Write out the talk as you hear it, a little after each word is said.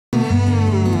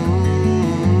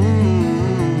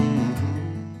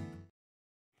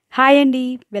Hi అండి,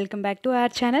 welcome back to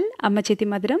our channel అమ్మ చేతి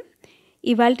మధురం.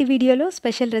 ఇవాల్టి వీడియోలో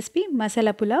స్పెషల్ రెసిపీ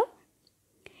మసాలా పులావ్.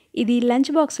 ఇది లంచ్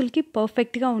బాక్సులకి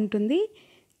పర్ఫెక్ట్గా ఉంటుంది.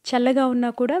 చల్లగా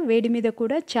ఉన్నా కూడా వేడి మీద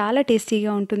కూడా చాలా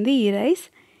టేస్టీగా ఉంటుంది ఈ రైస్.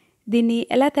 దీన్ని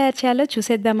ఎలా తయారు చేయాలో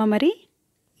చూసేద్దామా మరి.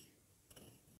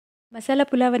 మసాలా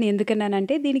పులావ్ అని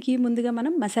ఎందుకన్నానంటే దీనికి ముందుగా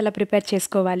మనం మసాలా ప్రిపేర్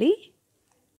చేసుకోవాలి.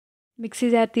 మిక్సీ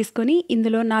జార్ తీసుకొని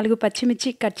ఇందులో 4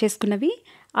 పచ్చిమిర్చి కట్ చేసుకున్నవి,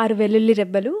 6 వెల్లుల్లి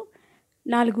రెబ్బలు,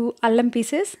 4 అల్లం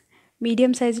పీసెస్,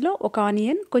 మీడియం సైజులో ఒక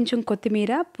ఆనియన్, కొంచెం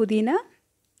కొత్తిమీర, పుదీనా,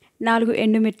 4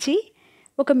 ఎండుమిర్చి,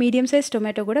 ఒక మీడియం సైజ్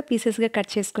టొమాటో కూడా పీసెస్గా కట్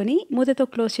చేసుకొని మూతతో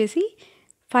క్లోజ్ చేసి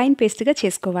ఫైన్ పేస్ట్గా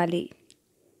చేసుకోవాలి.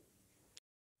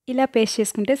 ఇలా పేస్ట్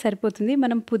చేసుకుంటే సరిపోతుంది.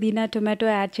 మనం పుదీనా టొమాటో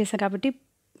యాడ్ చేసాం కాబట్టి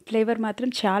ఫ్లేవర్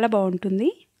మాత్రం చాలా బాగుంటుంది.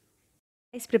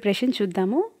 రైస్ ప్రిపరేషన్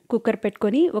చూద్దాము. కుక్కర్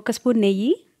పెట్టుకొని 1 స్పూన్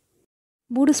నెయ్యి,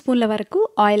 3 స్పూన్ల వరకు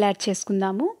ఆయిల్ యాడ్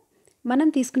చేసుకుందాము. మనం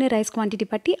తీసుకునే రైస్ క్వాంటిటీ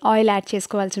బట్టి ఆయిల్ యాడ్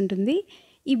చేసుకోవాల్సి ఉంటుంది.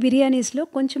 ఈ బిర్యానీస్లో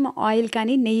కొంచెం ఆయిల్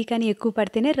కానీ నెయ్యి కానీ ఎక్కువ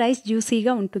పడితేనే రైస్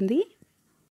జ్యూసీగా ఉంటుంది.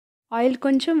 ఆయిల్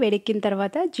కొంచెం వేడెక్కిన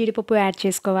తర్వాత జీడిపప్పు యాడ్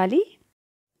చేసుకోవాలి.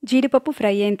 జీడిపప్పు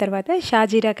ఫ్రై అయిన తర్వాత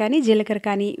షాజీరా కానీ జీలకర్ర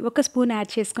కానీ 1 స్పూన్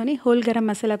యాడ్ చేసుకొని హోల్ గరం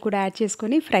మసాలా కూడా యాడ్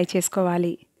చేసుకొని ఫ్రై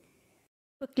చేసుకోవాలి.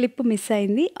 ఒక క్లిప్ మిస్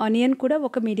అయింది. ఆనియన్ కూడా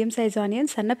ఒక మీడియం సైజ్ ఆనియన్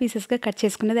సన్న పీసెస్గా కట్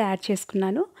చేసుకున్నది యాడ్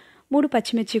చేసుకున్నాను. 3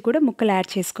 పచ్చిమిర్చి కూడా ముక్కలు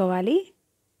యాడ్ చేసుకోవాలి.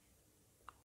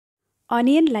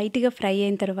 ఆనియన్ లైట్గా ఫ్రై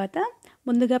అయిన తర్వాత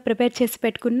ముందుగా ప్రిపేర్ చేసి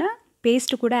పెట్టుకున్న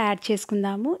పేస్ట్ కూడా యాడ్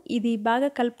చేసుకుందాము. ఇది బాగా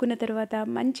కలుపుకున్న తర్వాత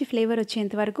మంచి ఫ్లేవర్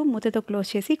వచ్చేంత వరకు మూతతో క్లోజ్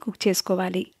చేసి కుక్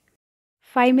చేసుకోవాలి.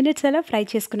 5 మినిట్స్ అలా ఫ్రై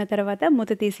చేసుకున్న తర్వాత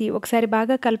మూత తీసి ఒకసారి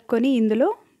బాగా కలుపుకొని ఇందులో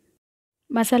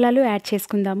మసాలాలు యాడ్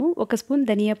చేసుకుందాము. 1 స్పూన్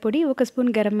ధనియా పొడి, 1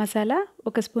 స్పూన్ గరం మసాలా,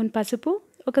 1 స్పూన్ పసుపు,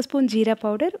 1 స్పూన్ జీరా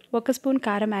పౌడర్, 1 స్పూన్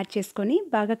కారం యాడ్ చేసుకొని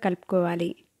బాగా కలుపుకోవాలి.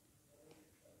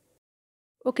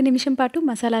 1 నిమిషం పాటు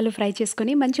మసాలాలు ఫ్రై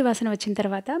చేసుకొని మంచి వాసన వచ్చిన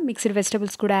తర్వాత మిక్స్డ్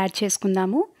వెజిటబుల్స్ కూడా యాడ్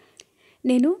చేసుకుందాము.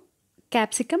 నేను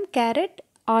క్యాప్సికమ్, క్యారెట్,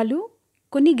 ఆలు,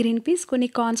 కొన్ని గ్రీన్ పీస్, కొన్ని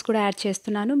కార్న్స్ కూడా యాడ్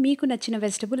చేస్తున్నాను. మీకు నచ్చిన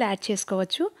వెజిటబుల్ యాడ్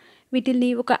చేసుకోవచ్చు. వీటిని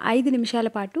ఒక 5 నిమిషాల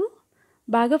పాటు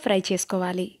బాగా ఫ్రై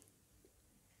చేసుకోవాలి.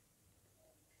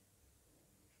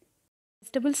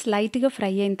 వెజిటబుల్స్ లైట్గా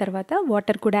ఫ్రై అయిన తర్వాత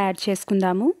వాటర్ కూడా యాడ్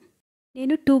చేసుకుందాము.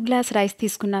 నేను 2 గ్లాస్ రైస్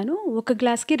తీసుకున్నాను. 1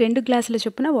 గ్లాస్కి 2 గ్లాసుల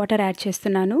చొప్పున వాటర్ యాడ్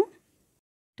చేస్తున్నాను.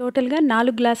 టోటల్గా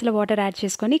 4 గ్లాసుల వాటర్ యాడ్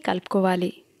చేసుకొని కలుపుకోవాలి.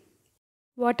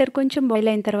 వాటర్ కొంచెం బాయిల్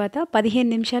అయిన తర్వాత 15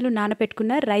 నిమిషాలు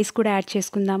నానబెట్టుకున్న రైస్ కూడా యాడ్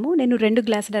చేసుకుందాము. నేను 2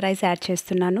 గ్లాసుల రైస్ యాడ్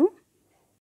చేస్తున్నాను.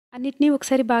 అన్నిటినీ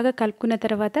ఒకసారి బాగా కలుపుకున్న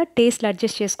తర్వాత టేస్ట్లు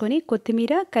అడ్జస్ట్ చేసుకొని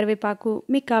కొత్తిమీర, కరివేపాకు,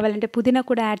 మీకు కావాలంటే పుదీనా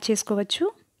కూడా యాడ్ చేసుకోవచ్చు.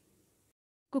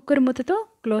 కుక్కర్ మూతతో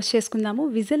క్లోజ్ చేసుకుందాము.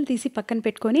 విజిల్ తీసి పక్కన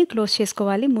పెట్టుకొని క్లోజ్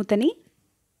చేసుకోవాలి మూతని.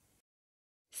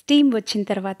 స్టీమ్ వచ్చిన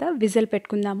తర్వాత విజిల్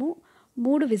పెట్టుకుందాము.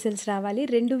 3 విజిల్స్ రావాలి.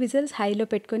 2 విజిల్స్ హైలో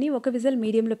పెట్టుకొని 1 విజిల్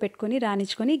మీడియంలో పెట్టుకొని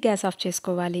రానిచ్చుకొని గ్యాస్ ఆఫ్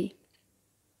చేసుకోవాలి.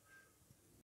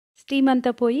 స్టీమ్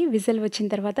అంతా పోయి విజిల్ వచ్చిన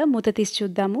తర్వాత మూత తీసి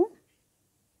చూద్దాము.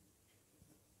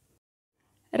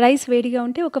 రైస్ వేడిగా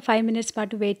ఉంటే ఒక 5 మినిట్స్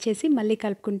పాటు వెయిట్ చేసి మళ్ళీ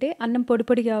కలుపుకుంటే అన్నం పొడి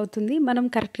పొడిగా అవుతుంది. మనం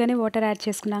కరెక్ట్గానే వాటర్ యాడ్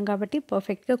చేసుకున్నాం కాబట్టి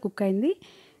పర్ఫెక్ట్గా కుక్ అయింది.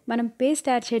 మనం పేస్ట్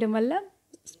యాడ్ చేయడం వల్ల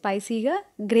స్పైసీగా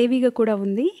గ్రేవీగా కూడా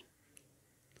ఉంది.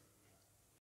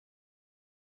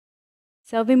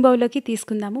 సర్వింగ్ బౌల్లోకి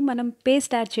తీసుకుందాము. మనం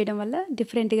పేస్ట్ యాడ్ చేయడం వల్ల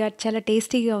డిఫరెంట్గా చాలా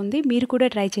టేస్టీగా ఉంది. మీరు కూడా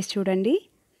ట్రై చేసి చూడండి.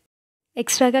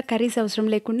 ఎక్స్ట్రాగా కర్రీస్ అవసరం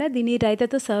లేకుండా దీన్ని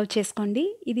రైతాతో సర్వ్ చేసుకోండి.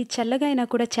 ఇది చల్లగా అయినా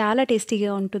కూడా చాలా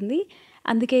టేస్టీగా ఉంటుంది.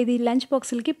 అందుకే ఇది లంచ్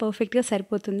బాక్సులకి పర్ఫెక్ట్గా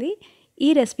సరిపోతుంది. ఈ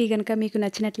రెసిపీ కనుక మీకు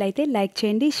నచ్చినట్లయితే లైక్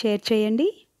చేయండి, షేర్ చేయండి,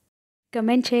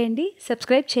 కమెంట్ చేయండి,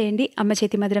 సబ్స్క్రైబ్ చేయండి అమ్మ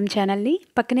చేతి మధురం ఛానల్ని.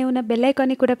 పక్కనే ఉన్న బెల్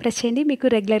ఐకాన్ని కూడా ప్రెస్ చేయండి. మీకు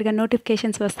రెగ్యులర్గా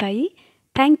నోటిఫికేషన్స్ వస్తాయి.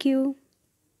 Thank you.